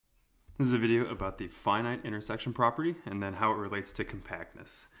This is a video about the finite intersection property and then how it relates to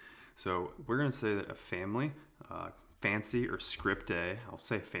compactness. So we're going to say that a family, fancy or script A, I'll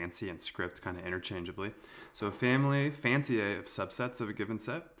say fancy and script kind of interchangeably. So a family, fancy A of subsets of a given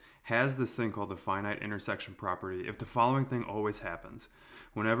set has this thing called the finite intersection property if the following thing always happens.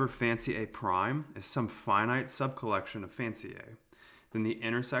 Whenever fancy A prime is some finite subcollection of fancy A, then the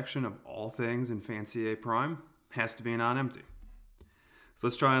intersection of all things in fancy A prime has to be non-empty. So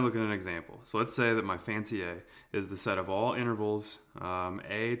let's try and look at an example. So let's say that my fancy A is the set of all intervals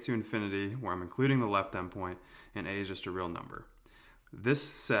A to infinity where I'm including the left endpoint and A is just a real number. This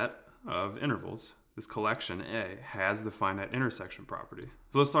set of intervals, this collection A, has the finite intersection property.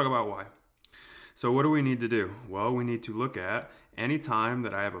 So let's talk about why. So what do we need to do? Well, we need to look at any time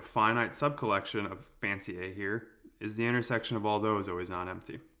that I have a finite subcollection of fancy A here, is the intersection of all those always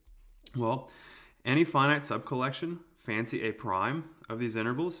non-empty? Well, any finite subcollection, fancy A prime, of these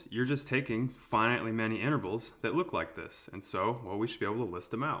intervals, you're just taking finitely many intervals that look like this. And so, well, we should be able to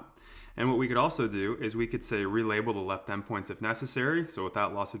list them out. And what we could also do is we could say relabel the left endpoints if necessary. So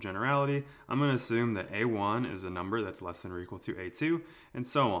without loss of generality, I'm going to assume that A1 is a number that's less than or equal to A2, and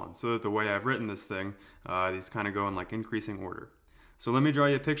so on. So that the way I've written this thing, these kind of go in like increasing order. So let me draw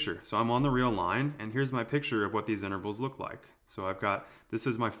you a picture. So I'm on the real line, and here's my picture of what these intervals look like. So I've got, this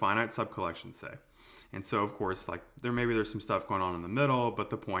is my finite subcollection, say. And so, of course, like there's some stuff going on in the middle, but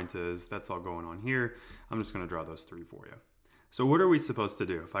the point is that's all going on here. I'm just going to draw those three for you. So what are we supposed to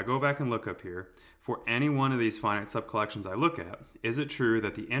do? If I go back and look up here, for any one of these finite subcollections I look at, is it true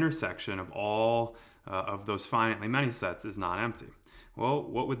that the intersection of all of those finitely many sets is non-empty? Well,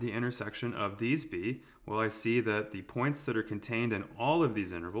 what would the intersection of these be? Well, I see that the points that are contained in all of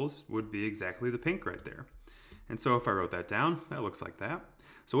these intervals would be exactly the pink right there. And so if I wrote that down, that looks like that.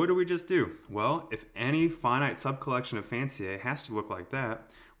 So what do we just do? Well, if any finite subcollection of fancy A has to look like that,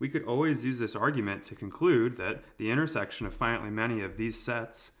 we could always use this argument to conclude that the intersection of finitely many of these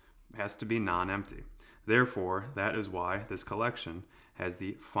sets has to be non-empty. Therefore, that is why this collection has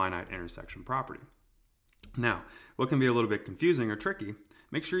the finite intersection property. Now, what can be a little bit confusing or tricky,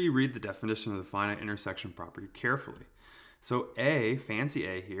 make sure you read the definition of the finite intersection property carefully. So A, fancy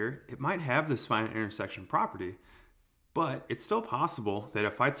A here, it might have this finite intersection property, but it's still possible that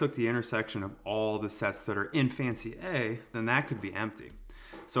if I took the intersection of all the sets that are in fancy A, then that could be empty.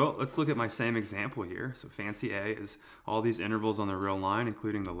 So let's look at my same example here. So fancy A is all these intervals on the real line,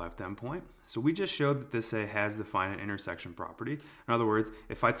 including the left endpoint. So we just showed that this A has the finite intersection property. In other words,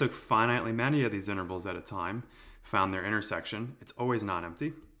 if I took finitely many of these intervals at a time, found their intersection, it's always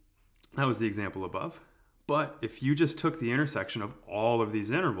non-empty. That was the example above. But if you just took the intersection of all of these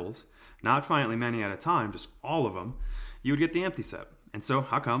intervals, not finitely many at a time, just all of them, you would get the empty set. And so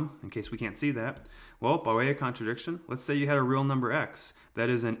how come, in case we can't see that? Well, by way of contradiction, let's say you had a real number x that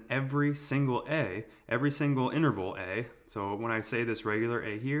is in every single A, every single interval A. So when I say this regular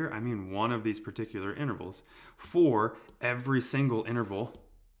A here, I mean one of these particular intervals for every single interval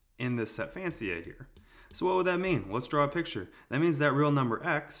in this set fancy A here. So what would that mean? Well, let's draw a picture. That means that real number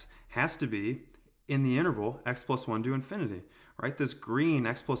x has to be in the interval x plus 1 to infinity, right? This green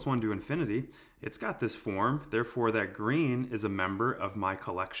x plus 1 to infinity, it's got this form. Therefore, that green is a member of my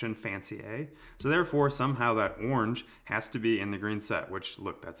collection fancy A. So therefore, somehow that orange has to be in the green set, which,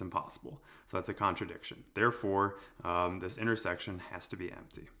 look, that's impossible. So that's a contradiction. Therefore, this intersection has to be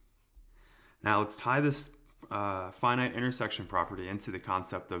empty. Now let's tie this finite intersection property into the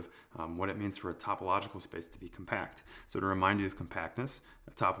concept of what it means for a topological space to be compact. So to remind you of compactness,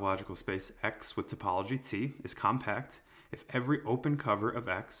 a topological space X with topology T is compact if every open cover of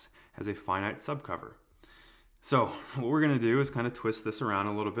X has a finite subcover. So what we're going to do is kind of twist this around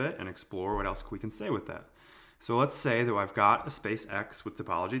a little bit and explore what else we can say with that. So let's say that I've got a space X with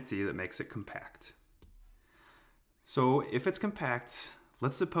topology T that makes it compact. So if it's compact,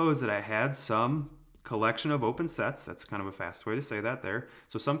 let's suppose that I had some collection of open sets, that's kind of a fast way to say that there.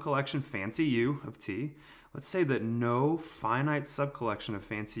 So some collection fancy U of T. Let's say that no finite subcollection of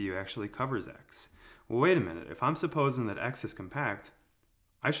fancy U actually covers X. Well, wait a minute. If I'm supposing that X is compact,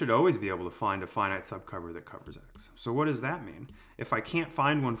 I should always be able to find a finite subcover that covers X. So what does that mean? If I can't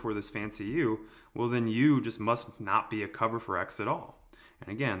find one for this fancy U, well then U just must not be a cover for X at all. And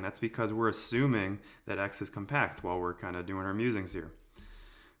again, that's because we're assuming that X is compact while we're kind of doing our musings here.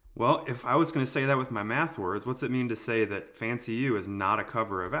 Well, if I was going to say that with my math words, what's it mean to say that fancy U is not a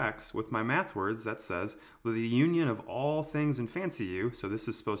cover of X? With my math words, that says, well, the union of all things in fancy U, so this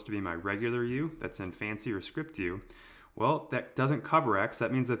is supposed to be my regular U that's in fancy or script U, well, that doesn't cover X.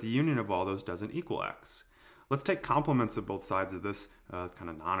 That means that the union of all those doesn't equal X. Let's take complements of both sides of this kind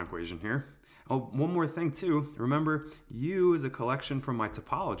of non-equation here. Oh, one more thing too. Remember, U is a collection from my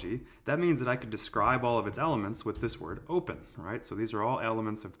topology. That means that I could describe all of its elements with this word open, right? So these are all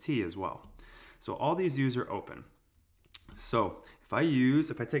elements of T as well. So all these U's are open. So if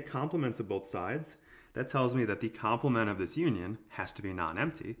I take complements of both sides, that tells me that the complement of this union has to be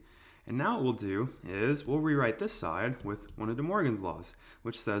non-empty. And now what we'll do is we'll rewrite this side with one of De Morgan's laws,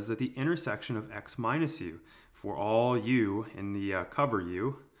 which says that the intersection of x minus u for all u in the cover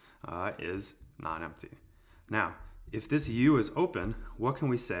U is non-empty. Now, if this U is open, what can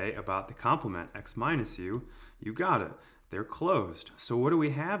we say about the complement x minus u? You got it. They're closed. So what do we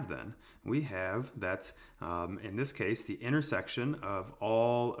have then? We have that, in this case, the intersection of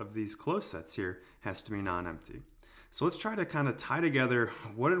all of these closed sets here has to be non-empty. So let's try to kind of tie together,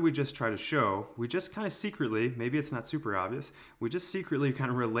 what did we just try to show? We just kind of secretly, maybe it's not super obvious, we just secretly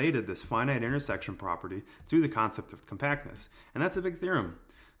kind of related this finite intersection property to the concept of compactness. And that's a big theorem.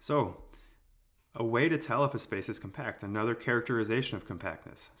 So a way to tell if a space is compact, another characterization of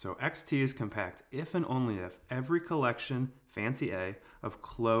compactness. So xt is compact if and only if every collection, fancy A, of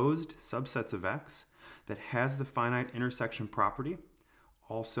closed subsets of X that has the finite intersection property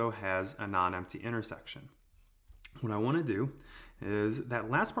also has a non-empty intersection. What I want to do is,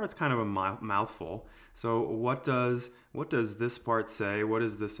 that last part's kind of a mouthful. So what does this part say? What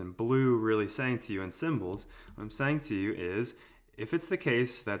is this in blue really saying to you in symbols? What I'm saying to you is, if it's the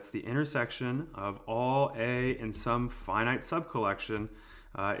case that's the intersection of all A in some finite subcollection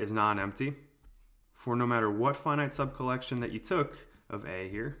is non-empty, for no matter what finite subcollection that you took of A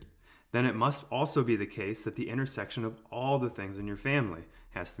here, then it must also be the case that the intersection of all the things in your family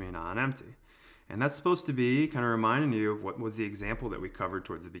has to be non-empty. And that's supposed to be kind of reminding you of what was the example that we covered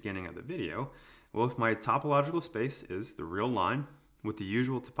towards the beginning of the video. Well, if my topological space is the real line with the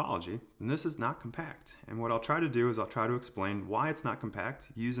usual topology, then this is not compact. And what I'll try to do is I'll try to explain why it's not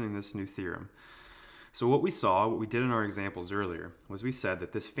compact using this new theorem. So what we did in our examples earlier, was we said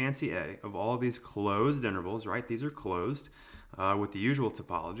that this fancy A of all of these closed intervals, right, these are closed with the usual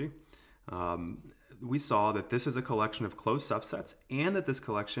topology, we saw that this is a collection of closed subsets and that this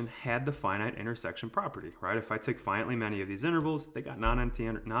collection had the finite intersection property, right? If I take finitely many of these intervals, they got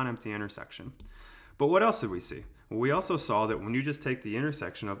non-empty intersection. But what else did we see? Well, we also saw that when you just take the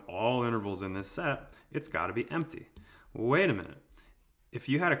intersection of all intervals in this set, it's got to be empty. Well, wait a minute. If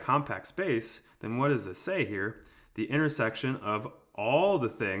you had a compact space, then what does this say here? The intersection of all the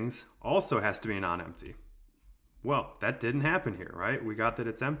things also has to be non-empty. Well, that didn't happen here, right? We got that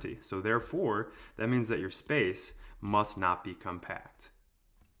it's empty. So therefore, that means that your space must not be compact.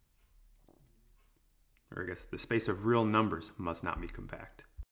 Or I guess the space of real numbers must not be compact.